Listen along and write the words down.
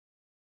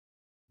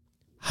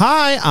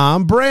Hi,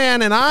 I'm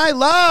Bran, and I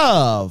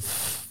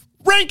love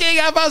ranking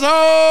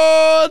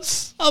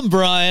episodes. I'm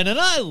Brian, and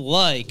I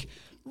like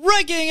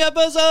ranking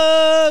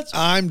episodes.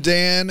 I'm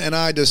Dan, and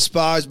I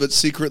despise but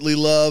secretly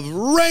love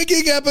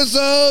ranking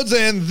episodes,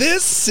 and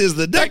this is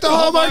the Deck the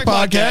Hallmark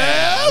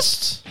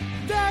podcast.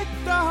 Deck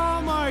the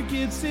Hallmark,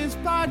 it's his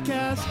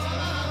podcast.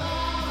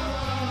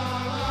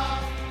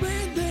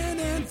 Brandon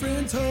and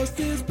friends host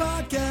his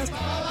podcast.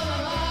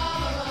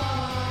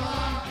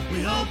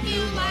 We hope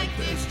you like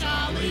this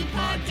jolly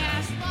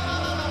podcast.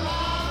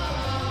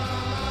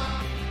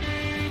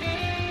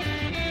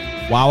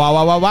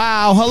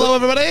 Wow. Hello,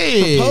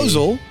 everybody.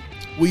 Proposal,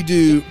 we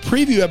do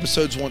preview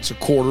episodes once a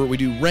quarter. We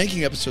do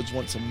ranking episodes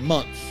once a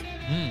month.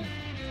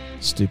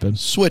 Stupid.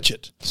 Switch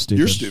it. Stupid.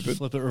 You're stupid.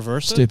 Flip it,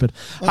 reverse it. Stupid.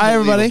 Hi,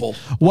 everybody.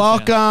 Unbelievable.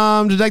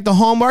 Welcome to Deck the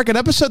Hallmark, an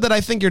episode that I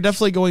think you're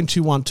definitely going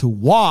to want to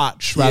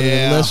watch rather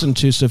than listen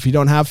to. So if you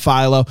don't have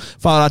Philo,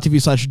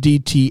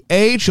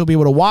 philo.tv/DTH, you'll be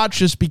able to watch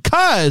this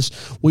because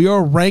we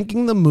are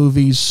ranking the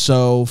movies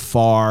so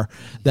far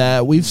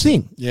that we've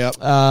seen. Yep. It's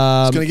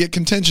going to get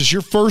contentious.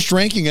 Your first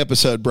ranking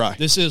episode, Bri.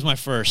 This is my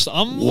first.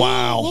 I'm a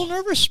little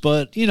nervous,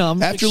 but, I'm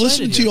After excited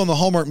listening to here. you on the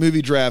Hallmark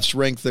movie drafts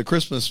rank the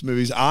Christmas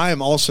movies, I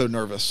am also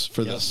nervous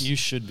for this. You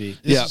should be.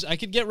 Yeah. I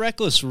could get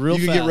reckless real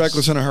fast. You can get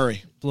reckless in a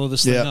hurry. Blow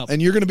this thing up.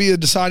 And you're going to be a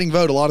deciding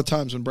vote a lot of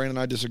times when Brandon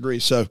and I disagree.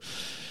 So,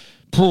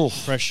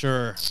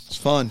 Pressure. it's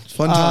fun. It's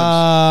fun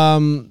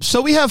times.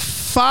 So we have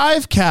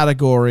 5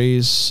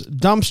 categories: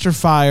 dumpster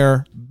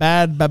fire,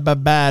 bad,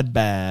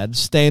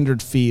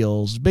 standard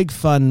feels, big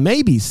fun,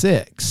 maybe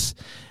 6,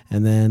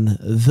 and then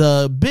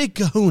the big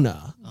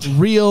kahuna.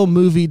 Real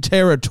movie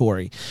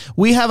territory.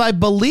 We have, I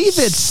believe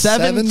it's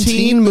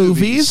 17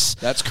 movies.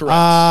 That's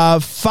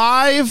correct.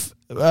 5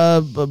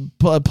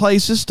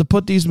 places to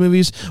put these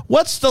movies.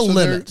 What's the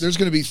limit? There's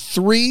going to be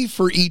 3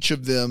 for each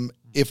of them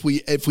if we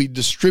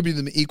distribute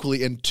them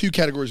equally, and 2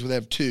 categories would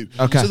have 2.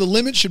 Okay. So the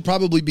limit should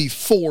probably be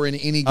 4 in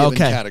any given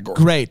category.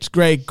 Great. Does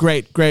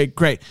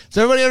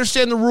everybody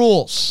understand the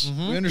rules?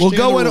 We understand We'll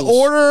go the in rules.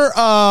 order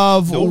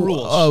of No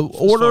rules,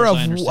 order as far as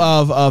I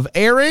understand. of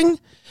airing.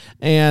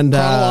 And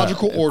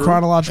Chronological order.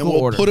 Chronological and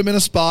we'll order. put them in a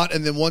spot,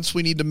 and then once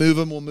we need to move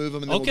them, we'll move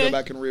them, and then we'll Okay. go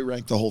back and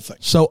re-rank the whole thing.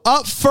 So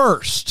up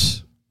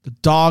first, the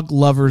Dog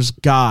Lover's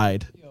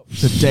Guide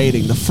to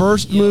Dating. The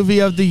first movie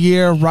of the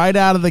year, right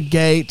out of the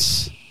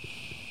gates.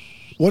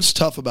 What's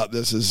tough about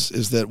this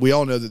is that we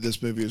all know that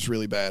this movie is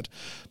really bad,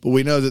 but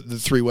we know that the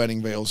 3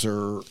 wedding veils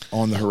are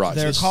on the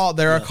horizon.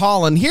 They're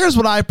calling. Here's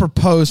what I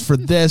propose for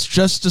this,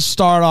 just to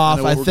start off.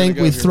 know what I we're think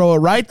gonna we go here. throw it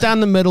right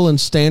down the middle in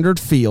standard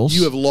feels.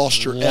 You have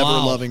lost your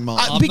ever-loving mind.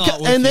 I'm not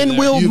with and you then there.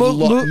 we'll You've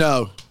move.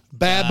 no.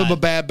 Bad.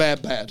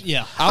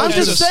 Yeah. I'm As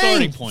just a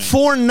saying, starting point.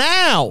 for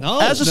now, No.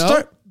 as a No.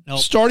 start. Nope.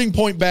 Starting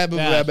point, bad. All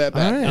right,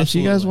 if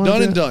you guys Absolutely. want Done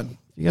to and done.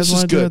 You guys This is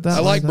want to do good. it that I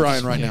way, like that's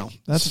Brian right fine. now.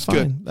 That's This is fine.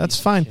 good. That's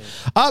fine.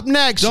 Up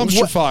next,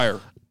 Dumpster fire.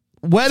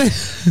 wedding.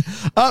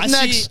 Up I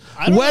next, see.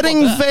 I don't know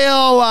wedding about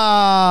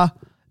that.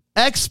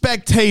 veil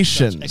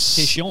expectations.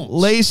 Expectations.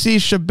 Lacey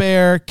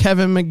Chabert,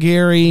 Kevin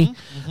McGarry,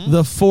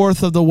 the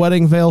 4th of the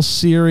Wedding Veil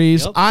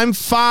series. Yep. I'm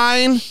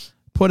fine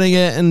putting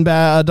it in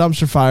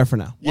dumpster fire for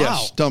now.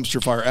 Yes,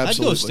 dumpster fire. I'd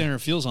Absolutely. go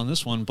standard feels on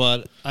this one,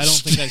 but I don't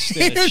think I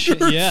stand a Standard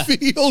shit. Yeah.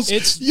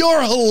 feels.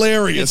 You're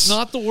hilarious. It's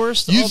not the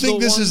worst. You of think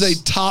the this is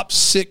ones. a top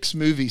 6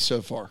 movie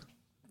so far?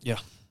 Yeah,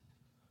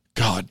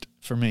 God,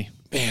 for me.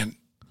 man.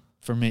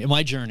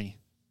 My journey.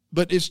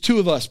 But it's 2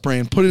 of us,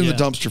 Brian. Put it in Yeah.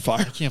 the dumpster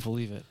fire. I can't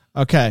believe it.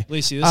 Okay.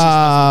 Lacey, this is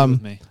nothing to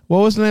do with me. What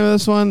was the name of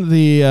this one?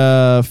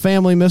 The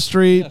family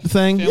mystery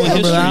thing. Family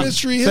Remember history. that?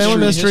 Mystery,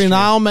 Family history. mystery.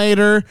 Niall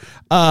Mater.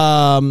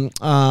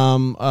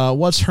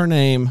 What's her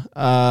name?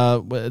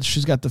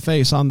 She's got the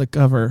face on the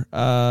cover.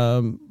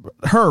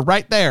 Her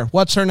right there.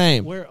 What's her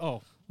name? Where?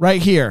 Oh,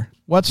 Right here.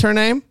 What's her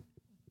name?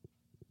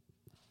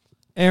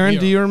 Aaron,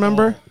 do you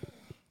remember?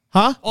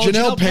 Huh?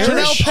 Janelle Parrish.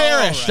 Janelle Parrish. All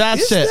right.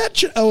 That's Is it.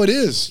 that? Oh, it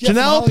is. Yeah, from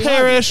Janelle Holly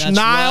Parrish, That's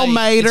Niall right.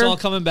 Mater. It's all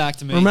coming back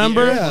to me.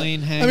 Remember? The Yeah.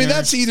 airplane I hanger. mean,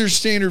 that's either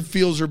standard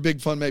feels or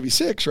big fun, maybe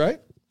 6, right?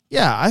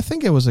 Yeah, I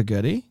think it was a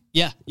goodie.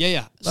 Yeah.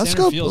 Let's Standard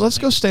go. feels, I Let's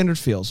think. go standard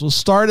feels. We'll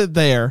start it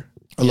there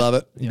I love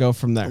it. and go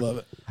from there. I love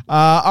it.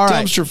 All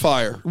right. Dumpster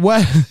fire.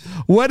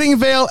 Wedding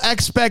veil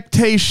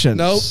expectations.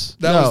 Nope,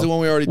 that was the one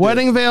we already did.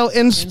 Wedding veil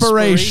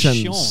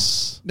inspirations.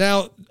 Inspiration.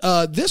 Now,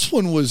 this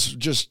one was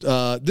just,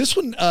 this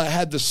one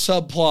had the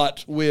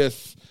subplot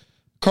with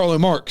Carlo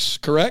Marx,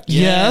 correct?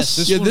 Yes.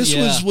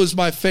 This was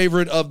my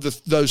favorite of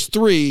those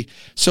 3,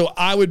 so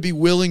I would be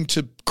willing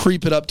to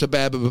creep it up to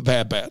bad.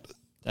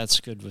 That's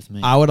good with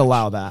me. I would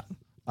allow that.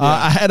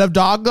 Ahead of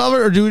Dog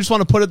Lover, or do we just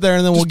want to put it there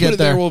and then we'll Just get put it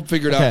there? there. We'll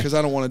figure it out Okay. because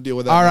I don't want to deal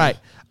with that. All now. right.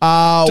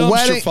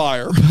 Dumpster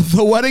fire.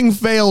 The Wedding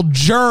Veil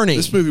Journey.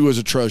 This movie was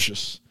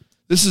atrocious.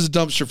 This is a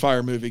dumpster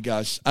fire movie,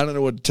 guys. I don't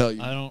know what to tell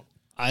you.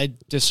 I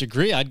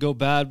disagree. I'd go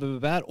bad. Or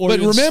But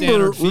even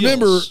standard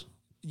remember, feels.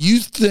 you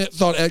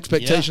thought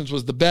Expectations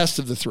was the best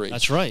of the 3.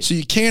 That's right. So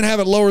you can't have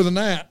it lower than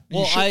that.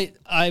 Well,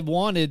 I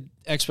wanted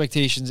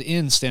Expectations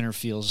in standard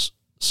feels,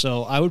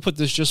 so I would put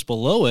this just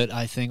below it,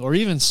 I think, or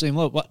even same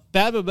low.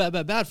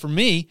 Bad for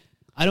me.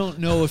 I don't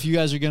know if you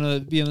guys are going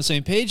to be on the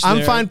same page I'm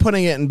there, fine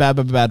putting it in bad,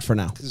 bad, bad for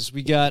now. because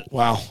we got...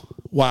 Wow.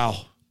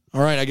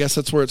 All right, I guess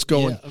that's where it's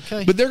going. Yeah,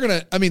 okay. But they're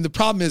gonna. I mean, the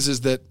problem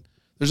is that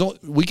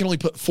we can only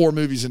put 4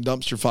 movies in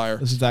Dumpster Fire.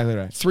 That's exactly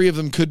right. 3 of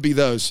them could be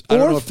those. I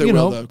don't Or, know if they you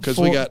will know, though, because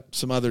we 4 got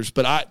some others.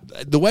 But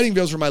the Wedding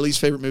Veils were my least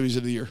favorite movies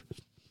of the year.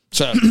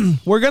 So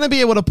We're going to be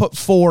able to put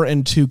 4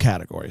 in 2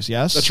 categories,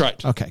 yes? That's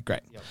right. Okay,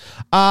 great.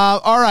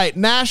 All right,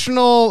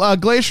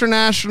 Glacier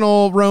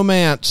National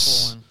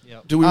Romance.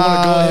 Yep. do we want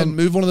to go ahead and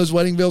move one of those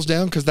Wedding Veils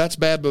down? Because that's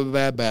bad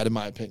in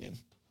my opinion.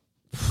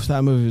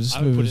 That movie was...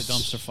 I would put it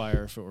Dumpster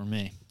Fire if it were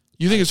me.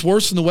 You think it's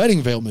worse than the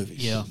Wedding Veil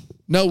movies? Yeah.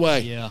 No way.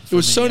 Yeah, It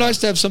was for so me, nice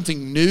to have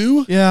something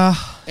new. Yeah,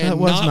 And that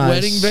was not nice.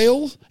 Wedding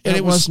Veil. And That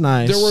it was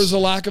nice. There was a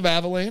lack of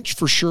Avalanche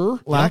for sure.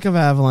 Lack of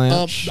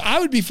Avalanche. I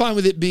would be fine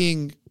with it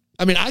being.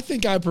 I mean, I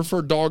think I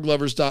prefer Dog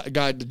Lover's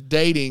Guide to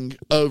Dating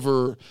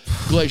over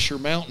Glacier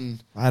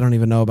Mountain. I don't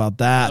even know about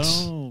that.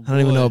 Oh, I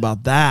don't even boy. know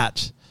about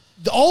that.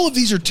 All of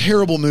these are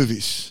terrible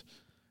movies.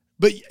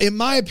 But in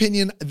my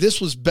opinion,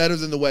 this was better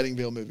than the Wedding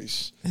Veil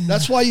movies.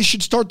 That's why you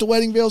should start the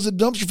Wedding Veils at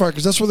Dumpster Fire,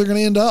 because that's where they're going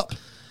to end up.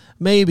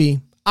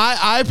 Maybe.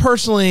 I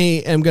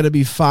personally am going to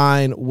be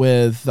fine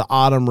with the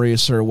Autumn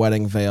Reeser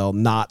Wedding Veil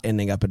not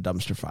ending up at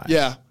Dumpster Fire.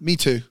 Yeah, me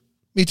too.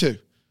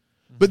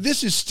 But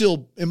this is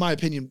still, in my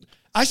opinion,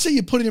 I say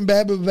you put it in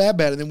bad,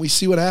 and then we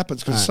see what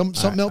happens, because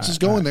something else is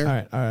going there. All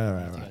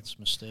right. That's a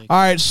mistake. All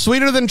right,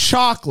 Sweeter Than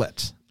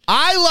Chocolate.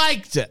 I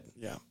liked it.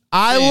 Yeah.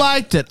 I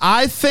liked it.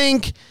 I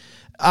think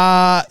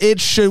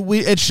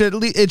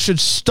it should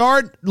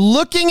start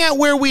looking at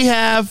where we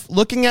have,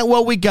 looking at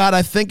what we got.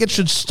 I think it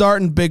should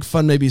start in Big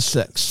Fun, maybe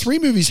 6. 3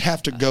 movies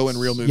have to go in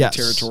real movie Yes.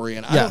 territory,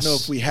 and I Yes. don't know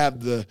if we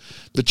have the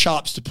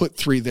chops to put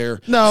 3 there.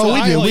 No, so we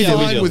I do, am we do,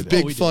 we fine do. with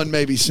Big we do. Fun,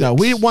 maybe 6. No,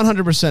 we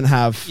 100%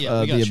 have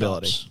Yeah, we got the chops.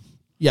 ability.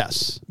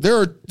 Yes. There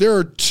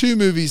are 2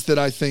 movies that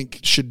I think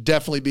should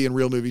definitely be in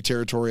real movie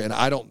territory, and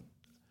I don't.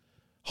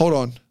 Hold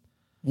on.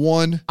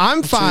 1.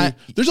 I'm 2. fine.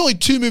 There's only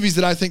 2 movies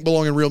that I think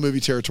belong in real movie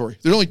territory.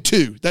 There's only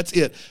 2. That's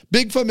it.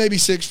 Big Fun maybe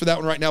 6 for that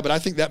one right now, but I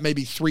think that may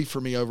be 3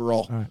 for me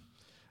overall. All right.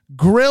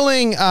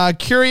 Grilling,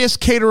 Curious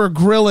Caterer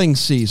grilling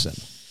season.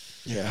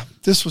 Yeah,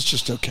 this was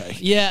just okay.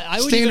 Yeah, I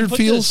would Standard even put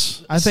feels?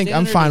 this- I think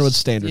I'm standard fine is- with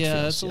standard Yeah,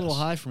 feels, that's a little yes.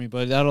 high for me,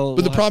 but that'll.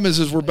 But the problem is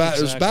we're back.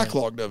 It was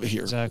Exactly. backlogged over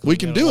here. Exactly. We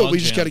can We got a do it. log We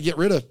just jam. got to get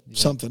rid of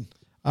something.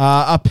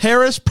 A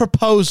Paris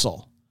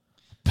Proposal.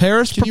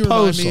 Paris Can you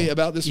Proposal. remind me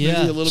about this movie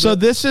Yeah. a little So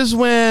bit? this is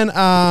when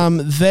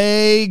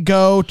they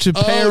go to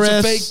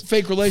Paris. It's a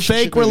fake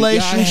relationship. Fake movie. Yeah, I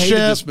relationship.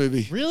 hated this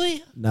movie.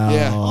 Really? No.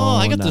 Yeah. Oh,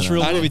 I got no, this no.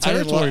 real I movie didn't- I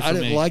didn't territory li- I for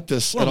didn't me. like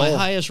this One at of my all.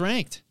 highest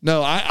ranked.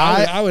 No,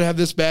 I would have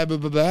this bad.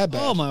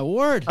 Oh my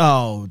word!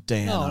 Oh,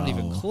 Dan. No, not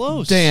even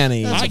close.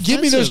 Danny. That's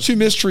Give me those offensive. 2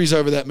 mysteries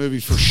over that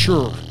movie for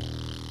sure.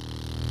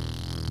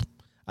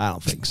 I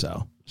don't think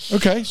so.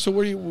 Okay, so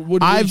what do you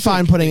I'm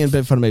fine putting in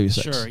Big Fun, maybe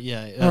 6. Sure.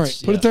 Yeah. All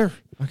right, put it there.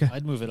 Okay.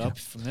 I'd move it up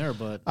from there,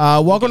 but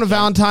Welcome to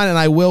Valentine, and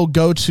I will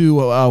go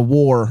to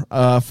war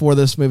for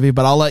this movie,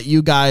 but I'll let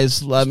you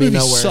guys let me movie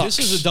know where. sucks.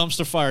 this is a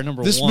dumpster fire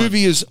number This 1.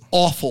 movie is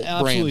awful.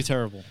 absolutely Brand.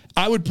 terrible.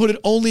 I would put it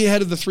only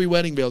ahead of the 3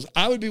 Wedding Veils.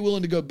 I would be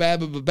willing to go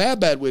bad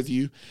with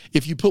you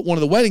if you put one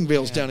of the Wedding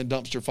Veils down in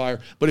Dumpster Fire.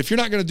 But if you're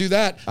not going to do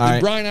that, then right.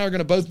 Brian and I are going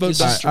to both vote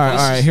This is- Dumpster All right,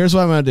 Fire. all right. Here's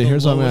what I'm going to do. the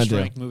Here's what I'm going lowest to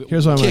ranked do. movie.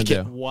 Here's what I'm going Kick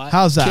to it. do. What?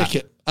 How's that?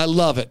 Kick it. I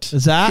love it.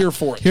 Is that Here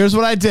for it? Here's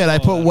what I did. I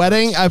put that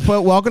wedding. I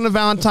put Welcome to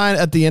Valentine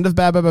at the end of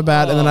Bad, and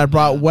then I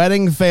brought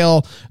Wedding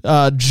Veil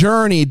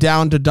Journey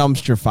down to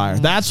Dumpster Fire.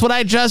 That's what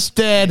I just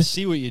I did.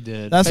 see what you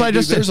did. That's Hey, what I dude,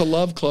 just did. there's a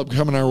love club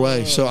coming our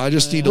way, so I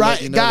just need to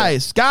let you Right, know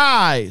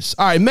guys.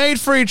 All right,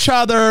 made for each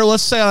other.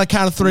 Let's say on a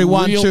count of 3.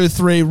 1, Real- 2,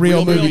 3.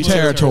 Real movie movie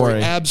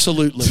territory.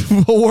 Absolutely.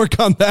 We'll work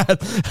on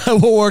that.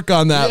 We'll work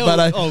on that. Yeah, But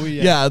I, oh,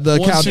 yeah. the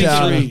 1, 2,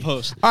 countdown. 3.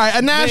 Post. All right,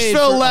 a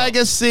Nashville for-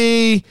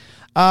 legacy.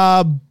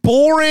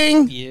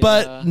 Boring, Yeah.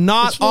 but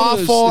not It's one of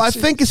those- awful. I it's-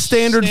 think a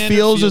standard Standard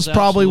feels is feels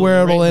probably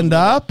where absolutely it'll right end in the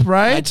middle. up,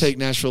 right? I'd take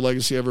Nashville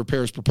Legacy over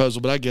Paris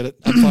Proposal, but I get it.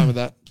 I'm fine with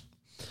that.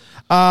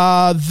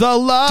 The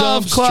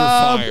Love Dumpster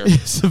Club fire.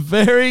 is a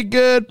very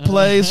good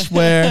place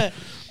where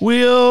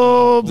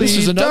we'll be This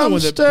is another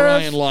one that dumpster.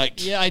 Brian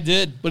liked. Yeah, I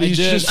did. But I he's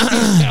did. just,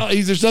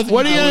 there's nothing.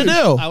 What are you going to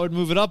do? I would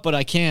move it up, but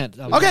I can't.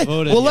 I would Okay,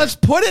 vote it well, here. let's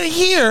put it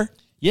here,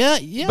 Yeah.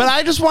 but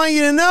I just want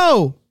you to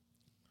know.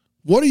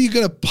 What are you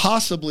going to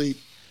possibly?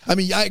 I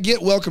mean, I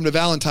get Welcome to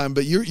Valentine,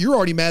 but you're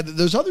already mad that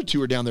those other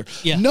 2 are down there.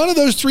 Yeah. None of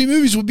those 3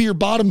 movies would be your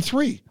bottom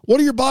 3. What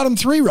are your bottom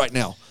 3 right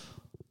now?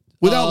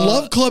 Without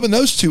Love Club and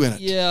those 2 in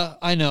it. Yeah,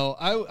 I know.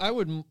 I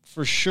would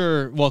for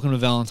sure. Welcome to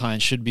Valentine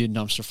should be a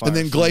dumpster fire. And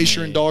then for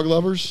Glacier me. and Dog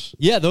Lovers.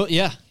 Yeah, That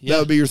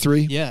would be your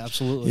 3. Yeah,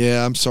 absolutely.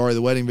 Yeah, I'm sorry.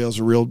 The Wedding Veils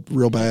are real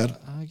bad.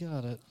 I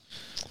got it.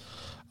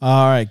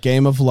 All right,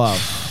 Game of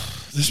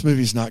Love. This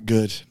movie's not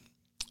good.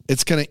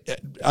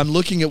 I'm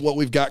looking at what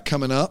we've got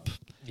coming up,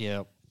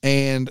 Yeah.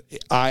 and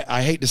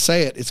I hate to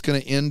say it, it's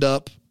going to end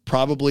up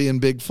probably in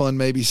Big Fun,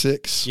 maybe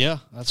 6. Yeah,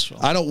 that's.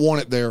 I don't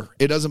want it there.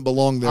 It doesn't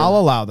belong there. I'll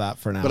allow that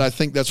for now. but I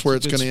think that's where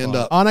it's Good going to end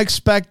spot. up.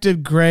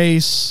 Unexpected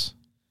Grace.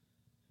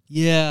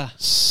 Yeah.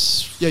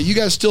 Yeah, you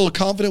guys still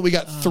confident we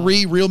got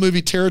 3 real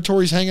movie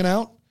territories hanging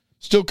out?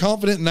 Still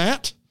confident in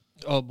that?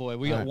 Oh boy,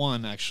 we got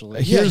one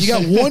actually. Yeah, you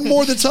got one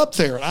more that's up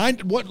there.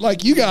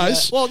 You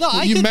guys? Yeah. Well, no,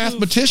 I you could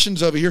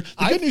mathematicians over here.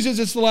 The good news is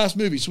it's the last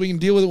movie, so we can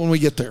deal with it when we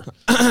get there.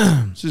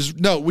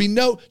 We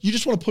know. You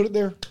just want to put it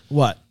there.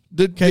 What?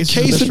 The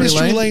case of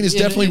Mystery Lane is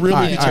definitely real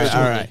movie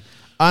territory. All right.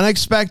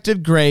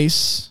 Unexpected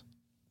Grace.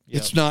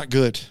 Yep. It's not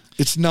good.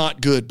 It's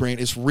not good, Brant.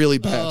 It's really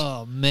bad.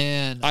 Oh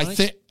man, I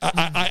think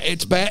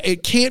it's bad.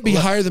 It can't be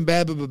higher than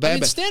bad.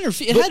 Standard.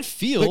 It had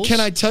feels. But can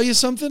I tell you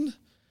something?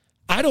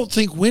 I don't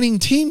think Winning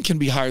Team can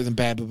be higher than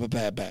bad.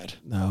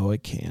 No,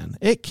 it can.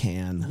 It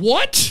can.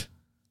 What?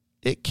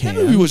 It can.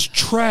 That movie was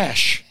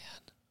trash.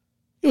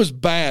 It was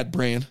bad,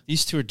 Brand.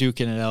 These two are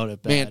duking it out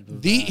at bad.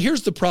 Man,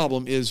 here's the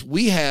problem is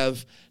we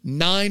have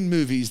 9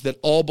 movies that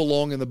all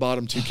belong in the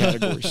bottom 2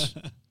 categories.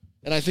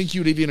 And I think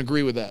you would even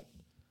agree with that.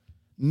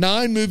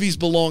 9 movies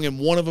belong and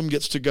one of them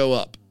gets to go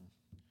up.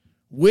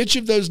 Which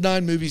of those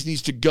 9 movies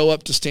needs to go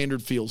up to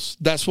standard feels?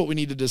 That's what we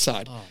need to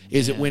decide.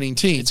 Is it Winning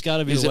Team? It's got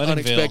to be Is it Wedding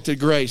Unexpected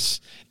Grace?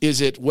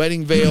 Is it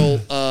Wedding Veil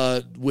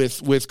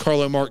with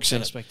Carlo Marx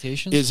in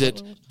Expectations? it? Is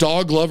it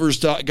Dog Lover's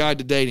Guide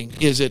to Dating?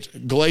 Is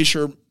it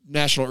Glacier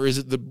National? Or is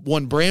it the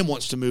one Bram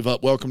wants to move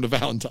up, Welcome to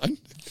Valentine?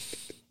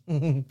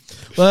 Well,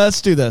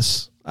 let's do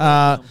this.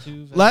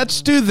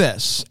 Let's do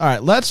this. All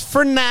right,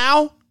 for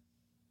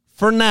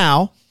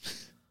now,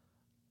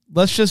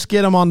 let's just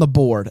get them on the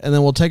board, and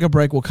then we'll take a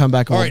break. We'll come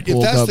back. All right,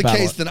 if that's the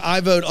case, then I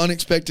vote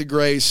Unexpected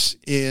Grace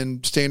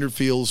in Standard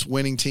Feels,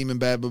 Winning Team in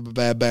Bad,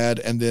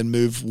 and then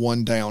move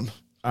one down.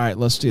 All right,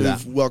 let's do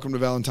that. Welcome to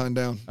Valentine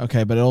down.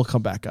 Okay, but it'll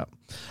come back up.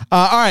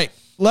 All right,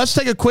 let's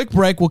take a quick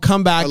break. We'll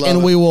come back,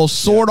 and we will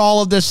sort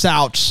all of this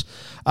out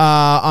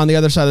on the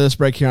other side of this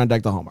break here on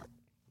Deck the Hallmark.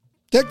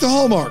 Deck the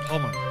Hallmark.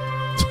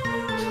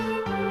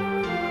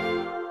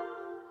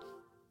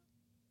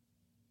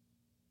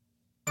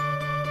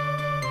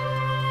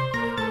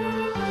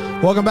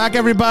 Welcome back,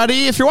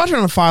 everybody. If you're watching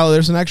on a file,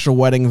 there's an extra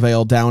wedding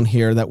veil down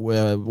here that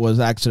was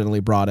accidentally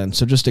brought in,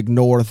 so just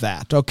ignore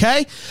that,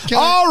 okay?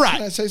 All right.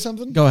 Can I say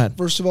something? Go ahead.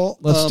 First of all,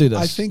 let's do this.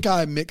 I think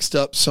I mixed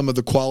up some of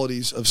the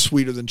qualities of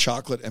Sweeter Than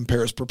Chocolate and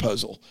Paris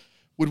Proposal.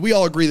 Would we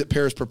all agree that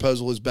Paris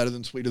Proposal is better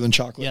than Sweeter Than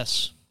Chocolate?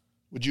 Yes.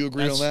 Would you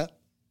agree on that?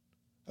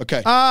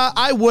 Okay.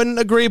 I wouldn't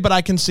agree, but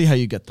I can see how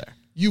you get there.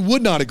 You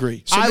would not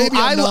agree. So maybe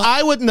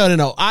I would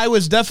no. I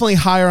was definitely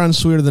higher on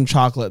Sweeter Than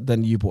Chocolate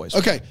than you boys.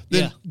 Okay,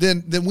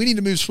 then we need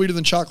to move Sweeter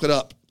Than Chocolate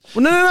up.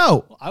 Well,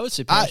 no. Well, I would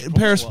say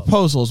Paris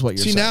Proposal is what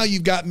you're saying. See, now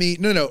you've got me.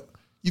 No.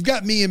 You've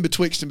got me in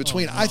betwixt and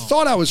between. Oh, no. I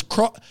thought I was.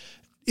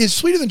 Is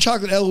Sweeter Than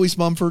Chocolate Eloise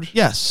Mumford?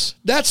 Yes.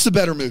 That's the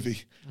better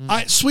movie.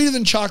 Sweeter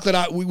Than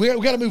Chocolate, we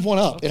got to move one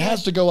up. Okay. It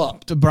has to go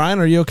up. Brian,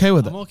 are you okay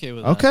with it? I'm okay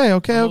with that. Okay.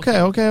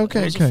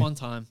 It was a fun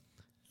time.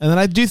 And then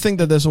I do think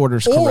that this order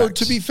is correct. Or,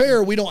 to be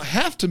fair, we don't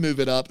have to move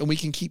it up, and we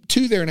can keep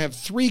 2 there and have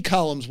 3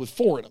 columns with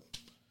 4 in them.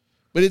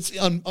 But it's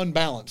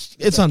unbalanced.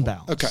 It's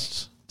unbalanced. Okay.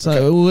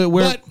 So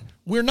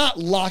we're not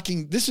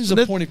locking. This is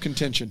a point of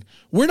contention.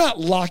 We're not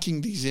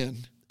locking these in.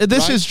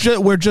 This is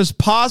we're just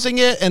pausing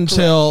it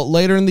until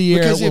later in the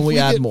year when we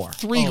add more.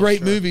 3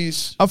 great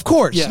movies. Of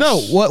course. Yes.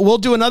 No, we'll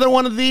do another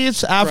one of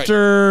these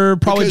after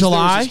probably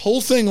July. There was this whole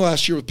thing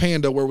last year with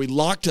Panda where we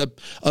locked a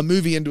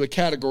movie into a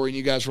category and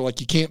you guys were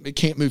like, it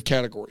can't move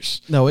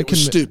categories. No, it can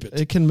stupid.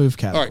 It can move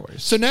categories. All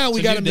right. So now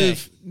we got to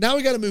move. Now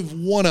we got to move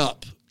one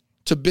up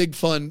to Big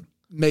Fun,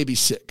 maybe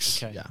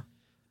 6. Okay. Yeah.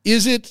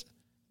 Is it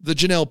the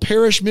Janelle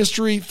Parrish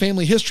mystery,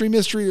 family history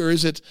mystery, or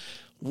is it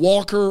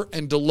Walker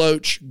and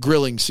Deloach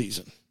grilling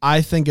season?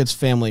 I think it's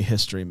family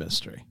history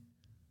mystery.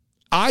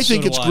 I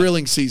think it's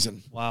grilling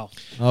season. Wow.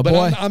 Oh, but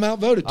boy. I'm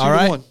outvoted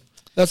 2-1.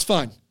 That's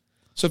fine.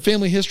 So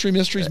family history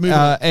mysteries moving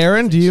on.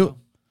 Aaron,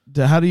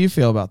 how do you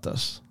feel about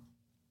this?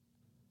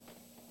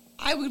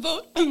 I would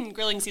vote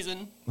grilling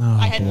season. Oh,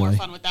 I had more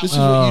fun with that This is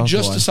one. what you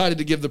just decided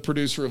to give the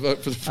producer a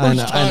vote for the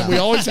first time. We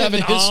always have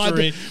an odd.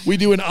 We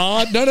do an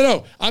odd.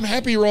 No. I'm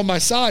happy you're on my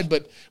side,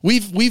 but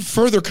we've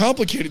further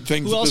complicated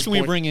things. Who else can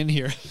we bring in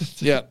here?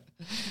 Yeah.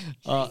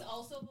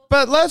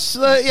 But let's,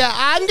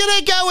 I'm going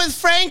to go with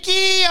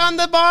Frankie on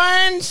the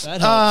Barnes. That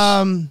helps.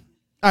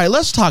 All right,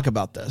 let's talk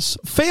about this.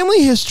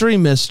 Family history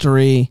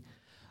mystery.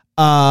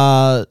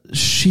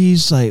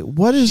 She's like,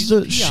 what is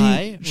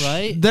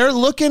right? They're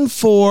looking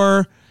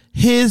for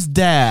his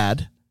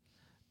dad,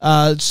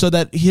 so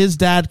that his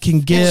dad can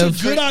give it's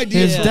a good idea.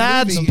 His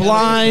dad's movie,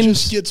 blind. It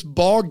just gets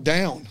bogged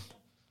down.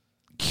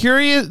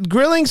 Curious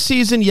grilling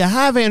season. You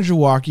have Andrew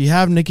Walker, you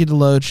have Nikki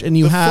DeLoach, and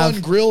you have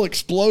fun grill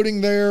exploding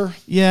there.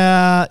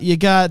 Yeah, you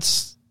got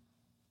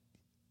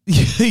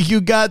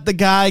the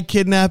guy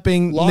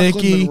kidnapping Lachlan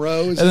Nikki,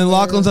 Monroe and then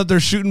Lachlan's up there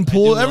shooting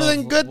pool.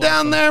 Everything good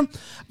down there.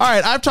 All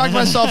right, I've talked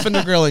myself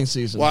into grilling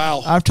season.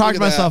 Wow, I've talked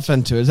myself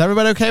into it. Is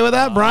everybody okay with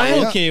that, Brian?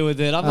 I'm okay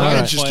with it. I'm not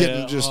Brian's just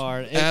getting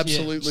hard.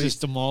 absolutely just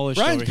demolished.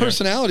 Brian's over here.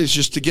 personality is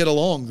just to get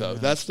along, though.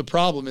 That's the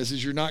problem.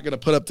 Is you're not going to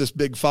put up this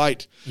big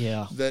fight.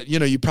 Yeah, that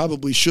you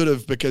probably should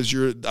have because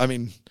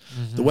the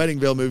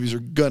Wedding Veil movies are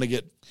going to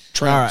get.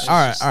 All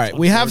right.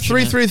 We have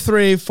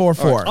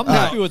 3-3-3-4-4. I'm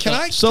happy with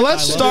that. So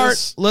let's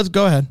start. Let's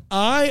go ahead.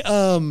 I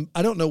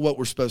don't know what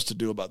we're supposed to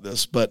do about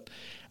this, but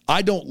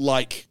I don't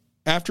like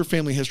after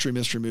Family History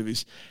mystery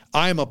movies,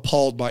 I am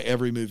appalled by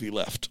every movie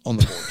left on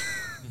the board.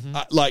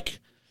 Like,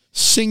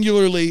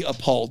 singularly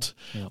appalled.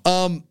 Yeah.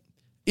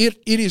 It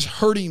is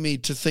hurting me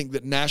to think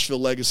that Nashville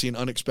Legacy and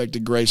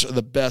Unexpected Grace are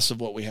the best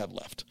of what we have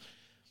left.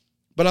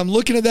 But I'm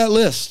looking at that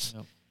list.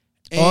 Yep.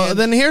 Well,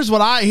 then here's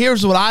what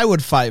I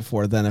would fight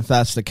for then if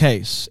that's the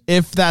case.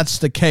 If that's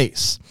the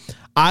case,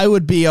 I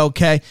would be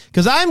okay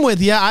because I'm with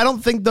you. I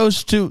don't think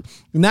those two,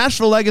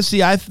 Nashville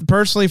Legacy,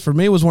 personally for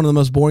me was one of the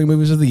most boring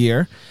movies of the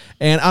year,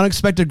 and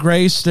Unexpected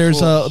Grace.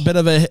 There's a bit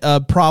of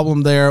a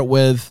problem there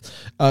with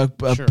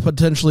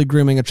potentially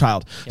grooming a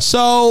child. Yep.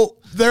 So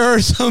there are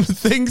some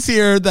things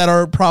here that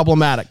are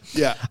problematic.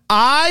 Yeah,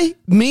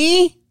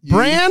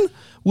 Bran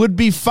would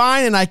be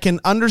fine, and I can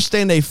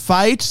understand a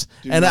fight.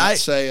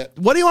 Say it.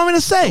 What do you want me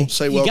to say? Don't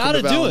say welcome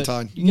to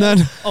Valentine. No.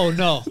 Oh,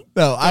 no.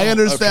 No, I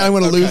understand. Okay. I'm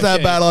going to lose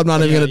that battle. I'm not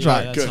even going to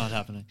try. That's not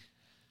happening.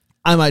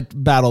 I might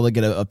battle to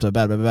get it up to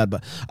bad,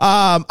 but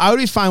I would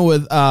be fine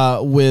with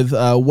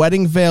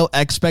Wedding Veil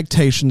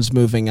Expectations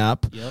moving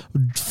up. Yep.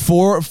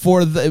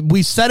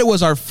 We said it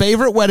was our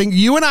favorite wedding.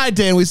 You and I,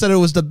 Dan, we said it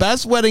was the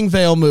best Wedding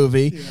Veil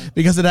movie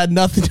because it had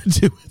nothing to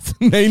do with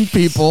the main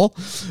people.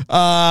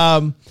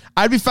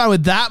 I'd be fine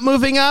with that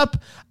moving up.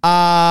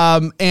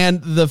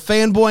 And the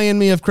fanboy in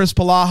me of Chris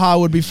Palaha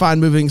would be fine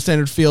moving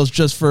Standard Fields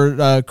just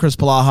for Chris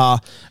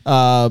Palaha.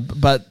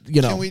 But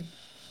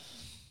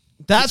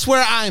that's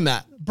where I'm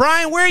at.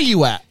 Brian, where are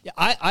you at? Yeah,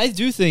 I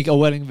do think a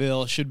Wedding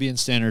Veil should be in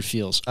Standard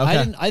Fields.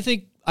 Okay.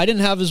 I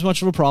didn't have as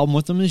much of a problem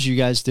with them as you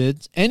guys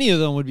did. Any of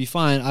them would be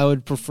fine. I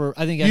would prefer.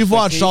 I think you've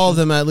watched all of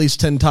them at least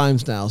 10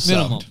 times now.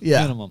 So.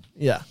 Minimum.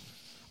 Yeah.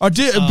 But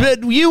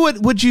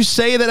would you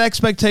say that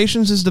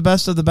Expectations is the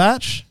best of the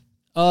batch?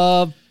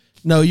 No,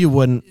 you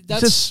wouldn't.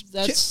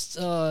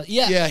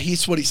 Yeah,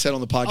 he's what he said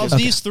on the podcast. Of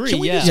these three, can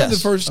we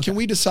decide Can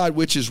we decide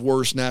which is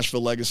worse,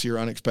 Nashville Legacy or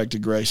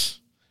Unexpected Grace?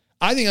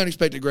 I think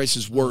Unexpected Grace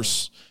is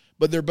worse.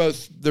 But they're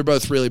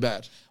both really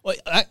bad.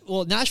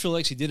 Well, Nashville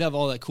Legacy did have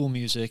all that cool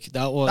music.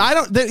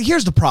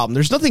 Here's the problem.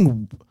 There's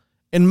nothing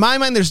in my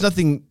mind. There's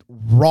nothing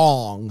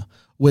wrong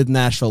with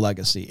Nashville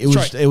Legacy.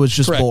 It was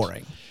just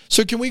boring.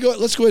 So can we go?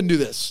 Let's go ahead and do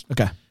this.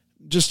 Okay.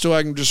 Just so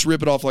I can just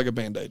rip it off like a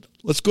Band-Aid.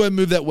 Let's go ahead and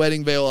move that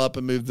Wedding Veil up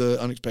and move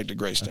the Unexpected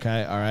Grace down.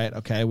 Okay. All right.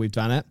 Okay. We've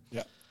done it.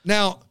 Yeah.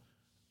 Now,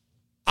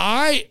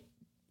 I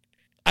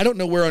don't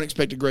know where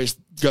Unexpected Grace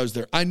goes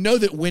there. I know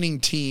that Winning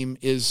Team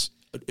is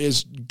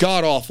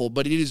god awful,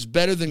 but it is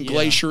better than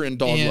Glacier and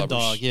Dog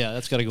Lovers.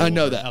 That's got to go. I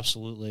know that.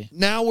 Absolutely.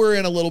 Now we're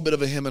in a little bit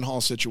of a him and Hall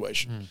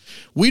situation.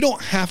 We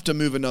don't have to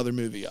move another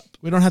movie up.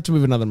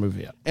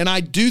 And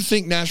I do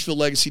think Nashville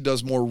Legacy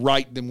does more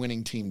right than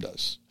Winning Team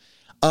does.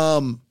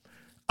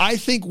 I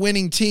think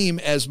Winning Team,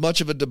 as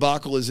much of a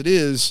debacle as it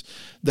is,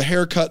 the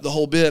haircut, the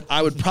whole bit,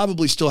 I would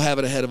probably still have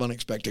it ahead of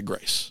Unexpected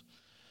Grace.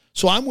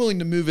 So I'm willing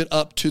to move it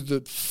up to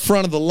the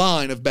front of the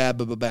line of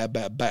bad.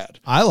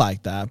 I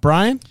like that.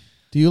 Brian?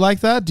 Do you like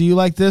that? Do you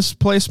like this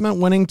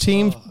placement, Winning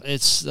Team?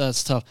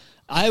 That's tough.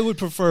 I would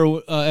prefer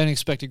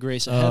Unexpected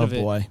Grace ahead of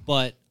it.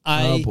 But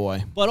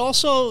But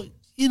also,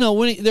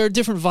 there are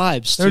different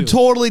vibes, too. They're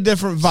totally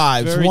different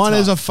vibes. One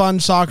is a fun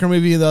soccer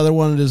movie. The other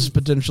one is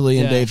potentially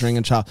endangering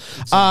a child.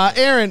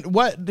 Exactly. Aaron,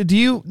 what do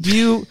you?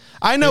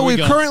 I know we're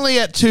currently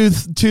at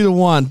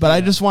 2-1, but I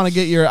just want to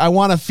get I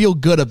want to feel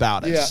good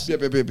about it. Yeah.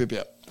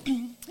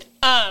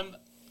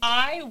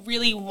 I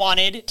really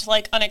wanted to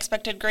like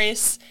Unexpected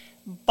Grace.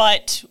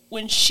 But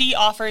when she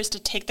offers to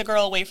take the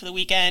girl away for the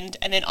weekend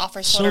and then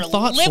offers to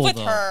live with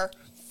her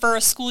for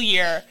a school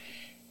year,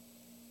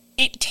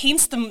 it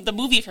taints the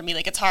movie for me.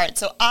 Like, it's hard.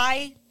 So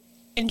I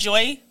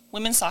enjoy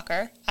women's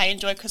soccer. I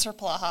enjoy Christopher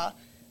Palaha.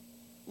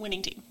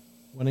 Winning Team.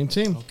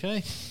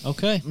 Okay.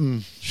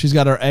 She's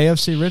got her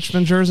AFC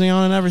Richmond jersey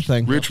on and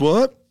everything. Rich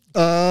what?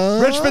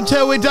 Richmond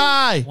till we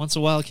die. Once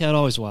a Wildcat,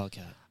 always a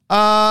Wildcat.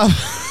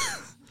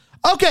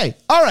 Okay.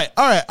 All right.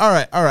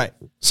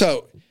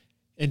 So...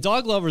 And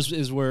Dog Lovers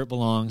is where it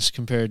belongs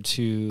compared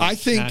to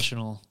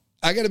National.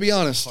 I got to be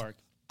honest. Park.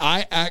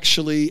 I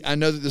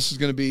know that this is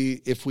going to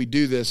be, if we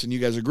do this and you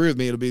guys agree with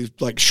me, it'll be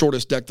like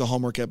shortest Deck the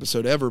Hallmark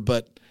episode ever.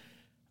 But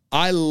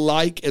I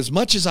like, as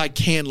much as I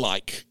can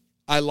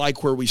I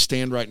like where we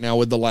stand right now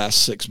with the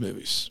last 6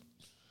 movies.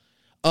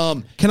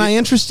 Can I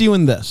interest you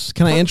in this?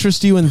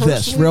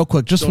 Real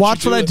quick? Just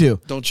watch what I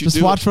do.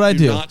 Just watch what I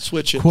do. Do not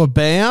switch it.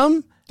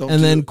 Quabam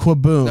and then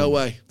Quaboom. No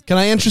way. Can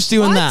I interest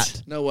you in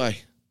that? No way.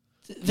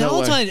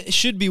 Valentine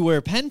should be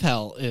where Pen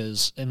Pal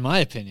is, in my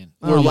opinion.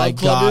 Where Love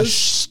Club is?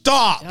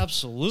 Stop.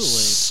 Absolutely.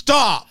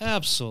 Stop.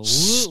 Absolutely.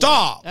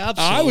 Stop.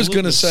 Absolutely. I was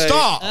going to say.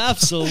 Stop.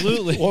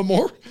 Absolutely. One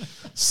more.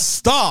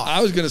 Stop.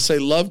 I was going to say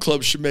Love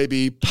Club should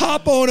maybe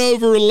pop on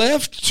over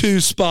left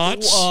 2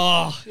 spots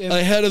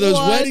ahead of those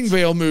Wedding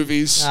Veil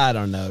movies. I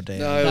don't know, Dan.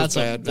 No, it was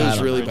bad. It was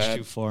really bad.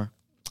 Too far.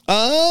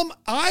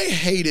 I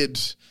hated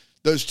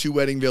those 2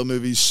 Wedding Veil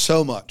movies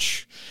so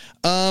much.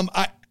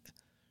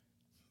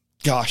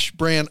 Gosh,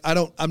 Bran, I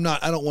don't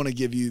want to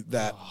give you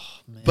that,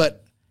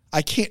 but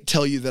I can't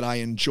tell you that I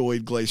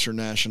enjoyed Glacier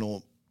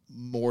National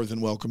more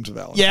than Welcome to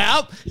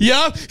Valentine.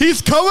 Yep.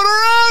 He's coming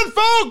around,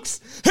 folks.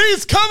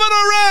 He's coming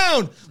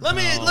around. Let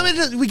me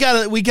just. We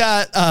got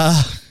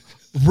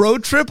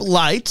Road Trip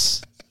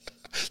Lights.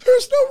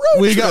 There's no road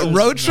trip. We got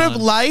Road Trip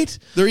Light.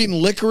 They're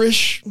eating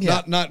licorice,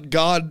 not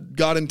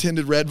God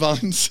intended red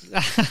vines.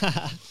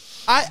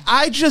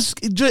 I just,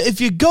 if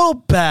you go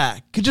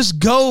back.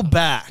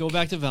 Go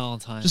back to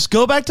Valentine. Just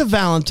go back to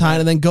Valentine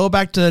and then go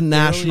back to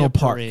National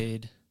Park.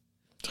 Parade.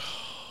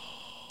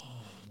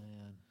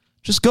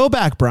 Just go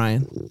back,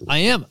 Brian. I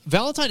am.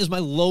 Valentine is my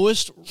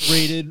lowest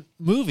rated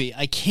movie.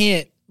 I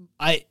can't.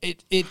 Why'd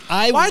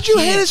you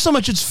hate it so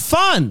much? It's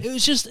fun. It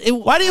was just.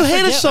 Why do you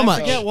hate it so much?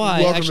 I forget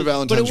why. Welcome to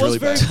Valentine. But it was really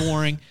very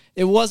boring.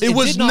 It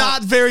was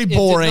not very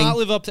boring. It did not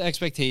live up to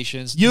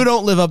expectations. You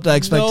don't live up to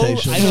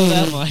expectations. No, I know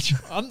that much.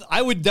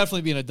 I would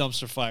definitely be in a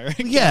dumpster fire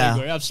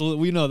category. Absolutely.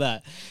 We know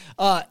that.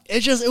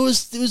 It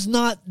was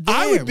not there,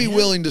 I would be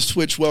willing to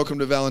switch Welcome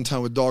to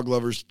Valentine with Dog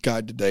Lover's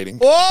Guide to Dating.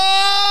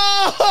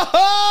 Whoa!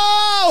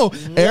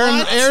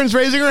 Erin's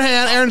raising her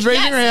hand. Her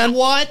hand.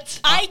 What?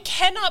 I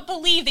cannot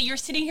believe that you're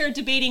sitting here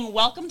debating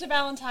Welcome to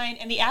Valentine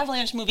and the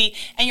Avalanche movie,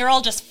 and you're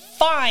all just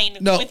fine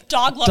with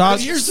Dog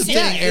Lovers. Here's the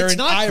thing, Erin.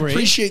 I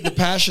appreciate the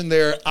passion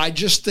there. I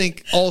just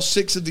think all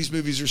 6 of these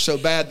movies are so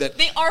bad that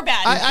they are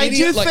bad. I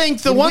do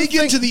think the when one we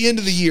thing get to the end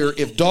of the year,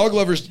 if Dog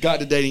Lover's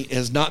Guide to Dating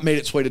has not made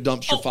its way to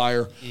dumpster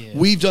fire,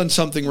 we've done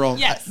something wrong.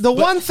 Yes.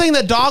 One thing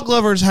that Dog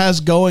Lovers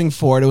has going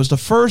for it was the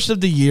first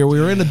of the year.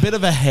 We were in a bit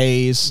of a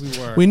haze.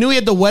 We knew we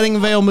had the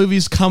Wedding Veil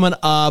movies coming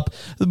up,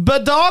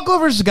 but Dog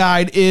Lover's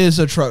Guide is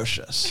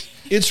atrocious.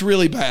 It's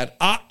really bad.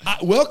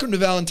 Welcome to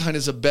Valentine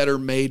is a better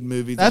made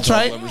movie than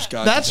Dog Lover's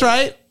Guide.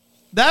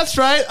 That's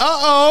right.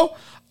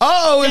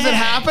 Uh-oh, is it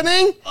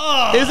happening?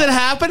 Is it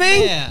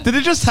happening? Man. Did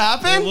it just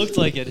happen? It looked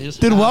like it.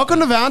 Did Welcome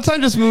to Valentine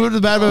just move to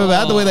bad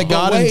the way that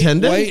God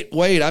intended?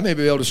 Wait. I may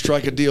be able to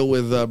strike a deal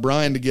with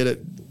Brian to get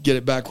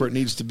it back where it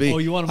needs to be. Oh,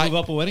 you want to move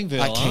up a wedding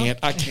veil? I can't.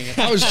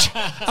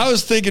 I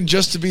was thinking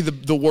just to be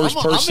the worst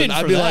person.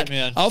 I'd be like,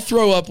 man. I'll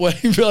throw up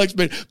wedding veil,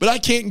 but I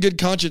can't in good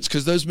conscience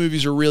because those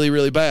movies are really,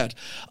 really bad.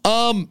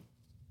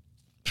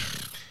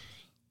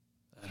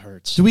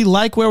 Hurts. Do we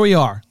like where we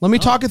are? Let me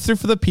talk it through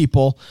for the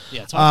people.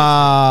 Yeah,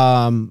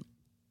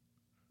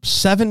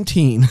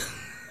 17.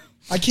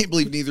 I can't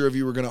believe neither of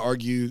you were going to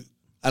argue.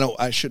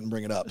 I shouldn't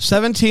bring it up.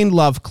 17,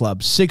 Love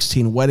Club.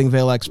 16, Wedding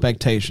Veil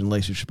Expectation,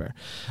 Lacey Chabert.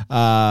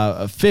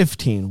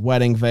 15,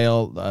 Wedding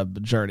Veil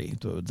Journey.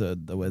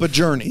 The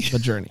Journey. The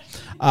Journey.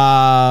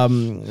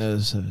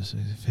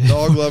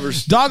 Dog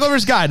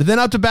Lover's Guide. Then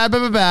up to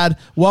Bad.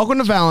 Welcome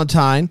to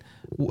Valentine.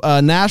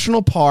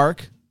 National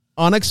Park.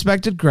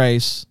 Unexpected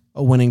Grace.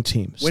 A winning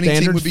team.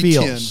 Team would be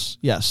 10.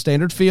 Yeah,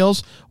 Standard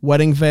Feels,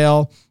 Wedding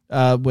Veil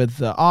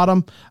with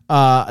Autumn,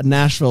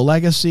 Nashville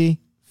Legacy,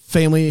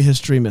 Family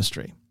History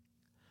Mystery.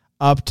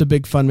 Up to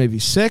Big Fun Maybe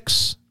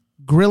 6,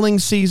 Grilling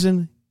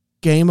Season,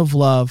 Game of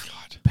Love,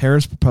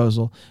 Paris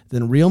Proposal,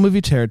 then Real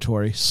Movie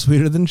Territory,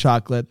 Sweeter Than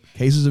Chocolate,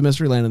 Cases of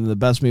Mysteryland, and the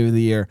best movie of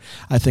the year.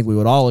 I think we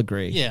would all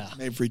agree. Yeah.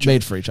 Made for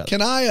each other.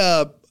 Can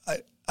I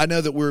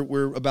know that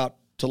we're about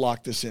to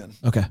lock this in.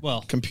 Okay.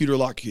 Well, computer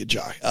lock you,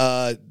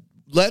 Jai.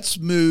 Let's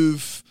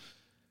move.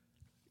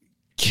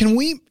 Can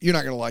we? You're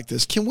not going to like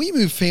this. Can we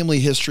move Family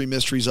History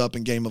Mysteries up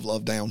and Game of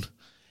Love down?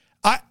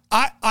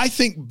 I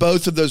think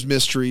both of those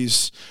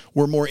mysteries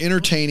were more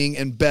entertaining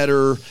and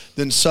better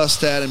than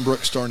Sustad and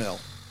Brooks Darnell.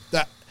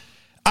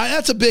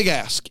 That's a big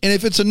ask. And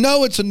if it's a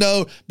no, it's a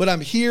no. But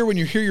I'm here when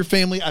you hear your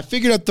family. I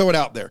figured I'd throw it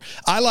out there.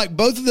 I like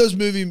both of those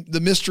the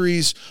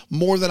mysteries,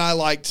 more than I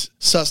liked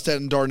Sustad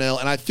and Darnell.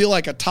 And I feel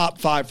like a top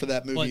 5 for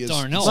that movie is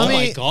Darnell. Oh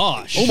my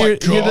gosh.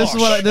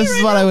 This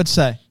is what I would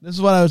say.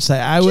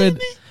 I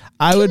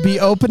would be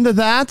open to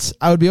that.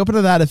 I would be open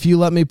to that if you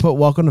let me put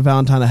Welcome to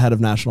Valentine ahead of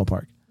National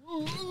Park.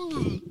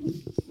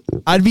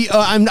 I'd be.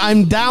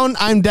 I'm down.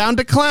 I'm down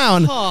to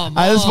clown.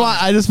 I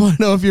just want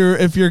to know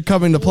if you're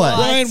coming to play.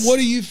 Brian, what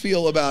do you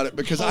feel about it?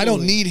 Because I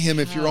don't need him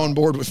if you're on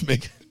board with me.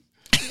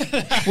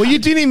 Well, you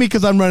do need me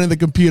because I'm running the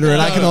computer,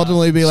 and I can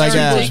ultimately be like,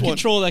 take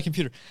control of that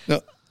computer.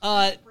 No.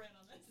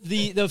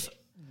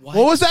 What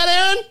was that,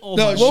 Aaron? Oh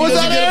no, what was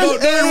that, Aaron?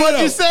 Aaron,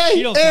 what'd you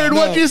say? Aaron,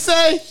 what'd you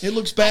say? It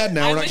looks bad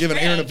now. We're not giving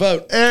Aaron a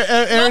vote.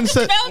 Aaron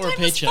said, or a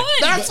paycheck.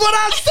 That's what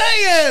I'm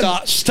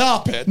saying.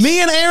 Stop it.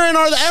 Me and Aaron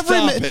are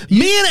the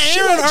Me and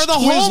Aaron are the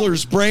whole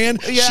Twizzlers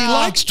brand. Yeah, she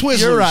likes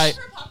Twizzlers. You're right.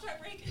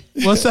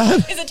 What's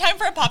that? Is it time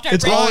for a Pop-Tart break?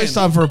 It's always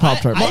time for a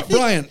Pop-Tart break.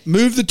 Brian,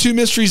 move the 2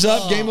 mysteries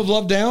up, Game of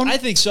Love down. I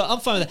think so.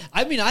 I'm fine with that.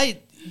 I mean,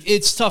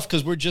 it's tough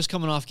because we're just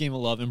coming off Game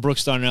of Love, and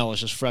Brooks Darnell is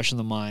just fresh in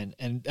the mind,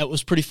 and that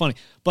was pretty funny.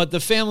 But the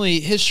Family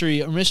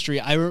History or Mystery,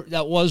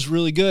 that was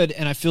really good,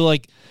 and I feel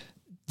like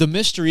the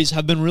mysteries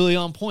have been really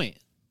on point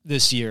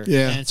this year.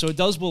 Yeah. And so it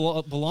does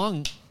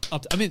belong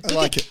up. I mean, I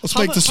like it. Let's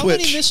make the switch.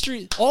 How many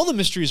mysteries? All the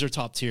mysteries are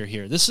top tier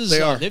here.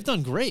 They've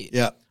done great.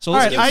 Yeah. So all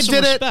right, I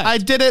did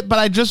it, but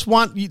I just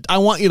want you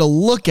to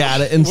look at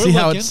it and see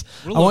how it's.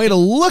 I want you to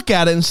look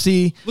at it and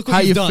see how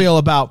you feel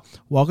about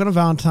Welcome to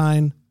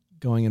Valentine,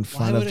 going in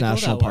front would of it go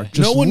National that Park. way?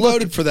 Just No one look-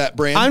 voted for that,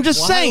 Brand. I'm just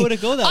Why saying. would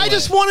it go that I way?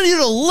 just wanted you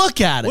to look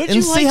at it What did and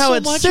you see like how so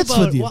it much sits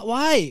about with you.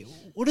 Why?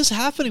 What is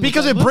happening?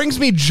 Because with it that brings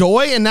me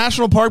joy, and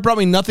National Park brought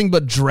me nothing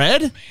but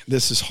dread.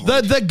 This is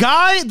hard.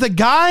 The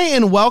guy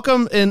in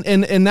Welcome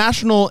in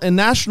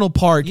National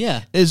Park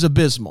Yeah. is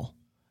abysmal.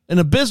 An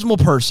abysmal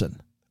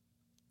person.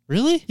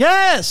 Really?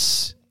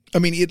 Yes. I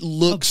mean, it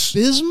looks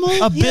Abysmal?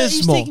 Yeah, he's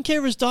Abysmal. taking care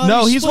of his daughter.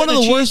 No, he's one of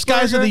splitting the a worst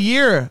guys of cheeseburger. the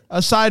year,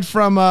 aside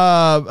from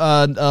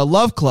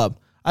Love Club.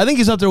 I think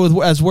he's up there with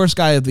as worst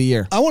guy of the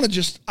year. I want to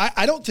just,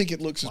 I don't think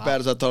it looks as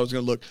bad as I thought it was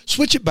going to look.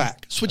 Switch it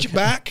back. Switch it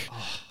back.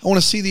 I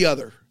want to see the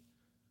other.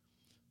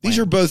 These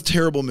are both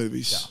terrible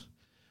movies. Yeah.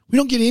 We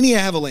don't get any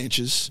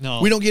avalanches.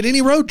 No. We don't get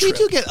any road We trip.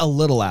 do get a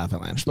little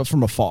avalanche, but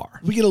from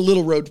afar. We get a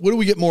little road. What do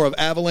we get more of,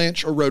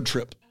 avalanche or road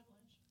trip?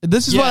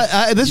 This is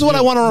Yes, this is you what I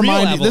do. want to Real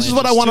remind you. This is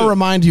what I want to avalanches, too.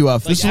 remind you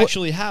of. Like This is what,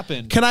 actually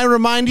happened. can I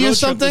remind you Road of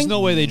trip, something? There's no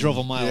way they drove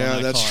a mile. Yeah,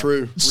 in that that's car.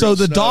 true. So Real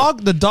the snow.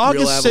 dog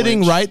Real is sitting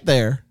avalanche. right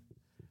there.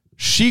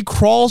 She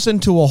crawls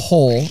into a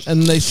hole,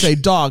 and they say,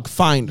 "Dog,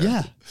 find her."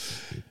 Yeah.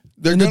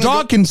 They're And the gonna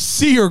dog can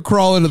see her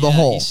crawl into the Yeah,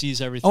 hole. he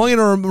sees I everything. want you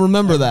to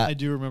remember that. I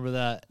do remember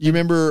that. You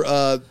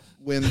remember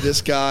when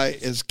this guy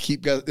has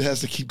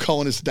to keep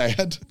calling his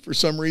dad for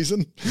some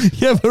reason?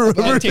 Yeah, but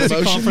remember, takes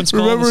a conference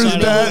call on remember the his side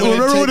of dad. the road.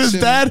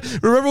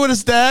 Remember when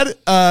his dad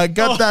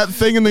got that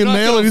thing in the not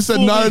mail, gonna and he said,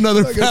 fool "Not me."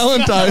 another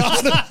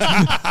Valentine's,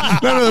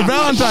 not another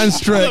Valentine's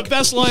The trick."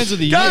 best lines of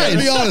the year. Yeah, to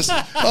be honest.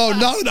 Oh,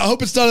 I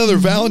hope it's not another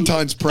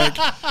Valentine's prank.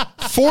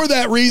 For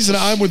that reason,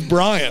 I'm with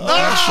Brian.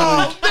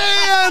 Actually,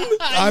 Man,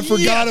 I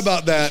forgot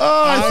about that.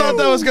 oh, I thought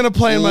that was gonna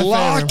play in my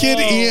Lock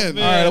favor. it in.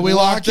 man. All right, are we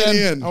Lock locked it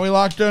in? Are we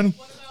locked in?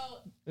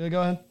 Yeah,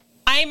 go ahead.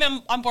 I'm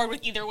on board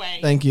with either way.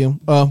 Thank you.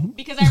 Oh,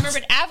 Because I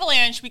remembered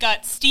Avalanche, we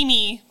got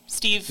Steamy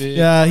Steve.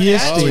 yeah, he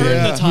is That's steamy.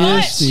 turned the He tide.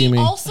 is But we steamy.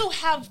 also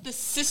have the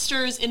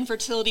sisters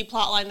infertility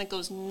plotline that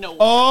goes nowhere.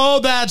 Oh,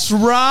 that's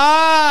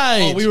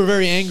right. Oh, we were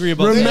very angry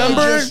about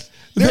Remember? that.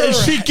 That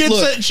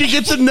she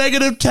gets a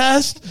negative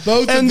test.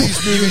 Both of and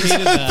these movies,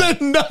 hated that.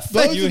 then nothing.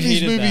 both You of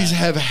these hated movies that.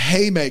 have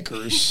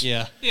haymakers.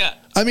 Yeah. Yeah.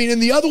 I mean, in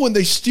the other one,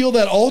 they steal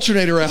that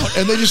alternator out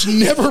and they just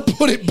never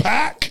put it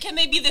back. Can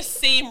they be the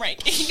same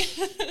ranking?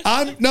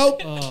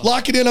 Nope.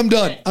 Lock it in. I'm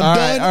done. I'm All done.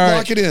 right, all right.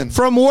 Lock it in.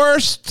 From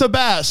worst to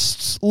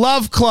best: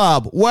 Love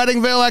Club,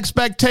 Wedding Veil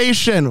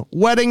Expectation,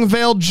 Wedding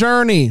Veil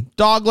Journey,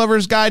 Dog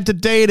Lover's Guide to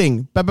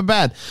Dating,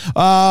 bad.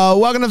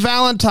 Welcome to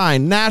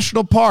Valentine,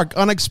 National Park,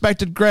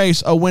 Unexpected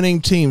Grace, A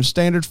Winning Team,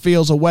 Standard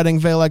Feels, A Wedding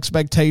Veil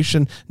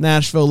Expectation,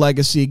 Nashville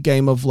Legacy,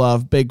 Game of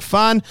Love, Big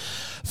Fun,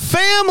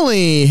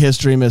 Family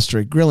History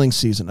Mystery, Grilling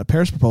Season, A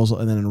Paris Proposal,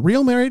 and then in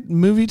Real Married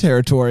movie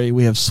territory,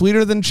 we have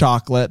Sweeter Than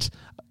Chocolate,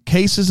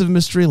 Cases of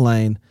Mystery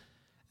Lane,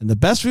 and the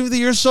best movie of the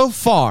year so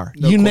far,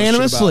 No question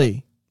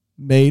unanimously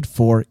Made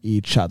for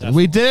Each Other.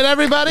 We did it,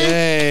 everybody.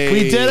 Yay.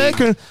 We did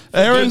it.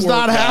 Aaron's Good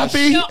not work,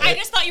 happy. No, I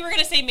just thought you were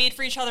going to say made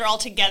for each other all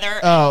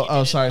together.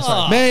 Oh, sorry.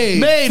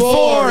 Made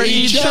for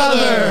each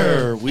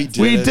other. We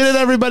did it,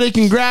 everybody.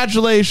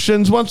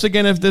 Congratulations. Once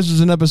again, if this is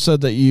an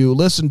episode that you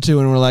listened to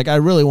and were like, I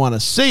really want to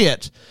see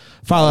it,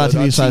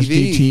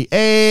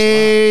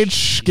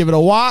 follow.tv/DTH. Give it a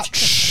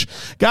watch.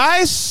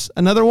 Guys,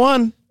 another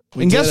one.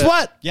 And did guess it.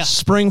 what? Yeah.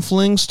 Spring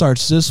Fling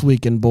starts this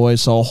weekend,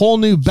 boys. So a whole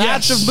new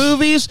batch Yes. of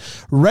movies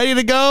ready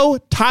to go.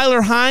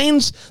 Tyler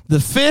Hines, The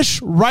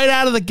Fish, right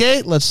out of the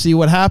gate. Let's see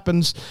what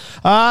happens.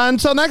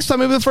 Until next time,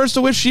 maybe the first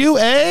to wish you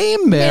a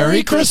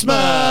Merry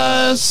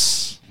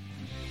Christmas.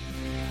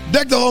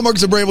 Deck the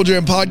Hallmark's a Bramble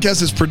Jam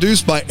podcast is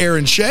produced by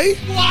Aaron Shea.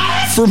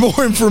 For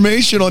more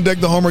information on Deck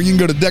the Hallmark, you can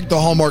go to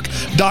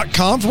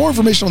deckthehallmark.com. For more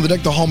information on the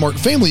Deck the Hallmark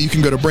family, you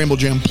can go to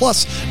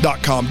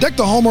bramblejamplus.com. Deck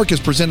the Hallmark is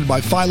presented by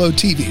Philo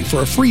TV.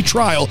 For a free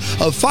trial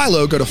of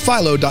Philo, go to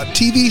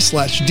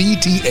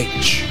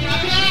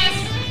philo.tv/DTH.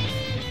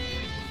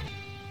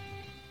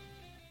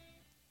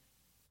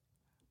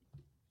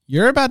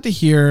 You're about to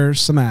hear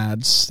some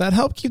ads that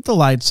help keep the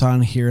lights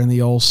on here in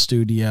the old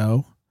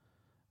studio.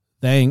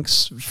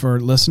 Thanks for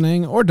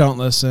listening or don't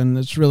listen.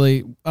 It's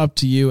really up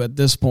to you at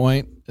this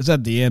point. It's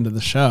at the end of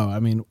the show. I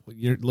mean,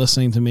 you're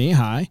listening to me.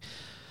 Hi.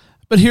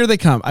 But here they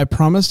come. I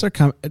promise they're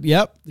coming.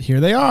 Yep, here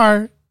they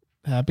are.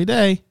 Happy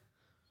day.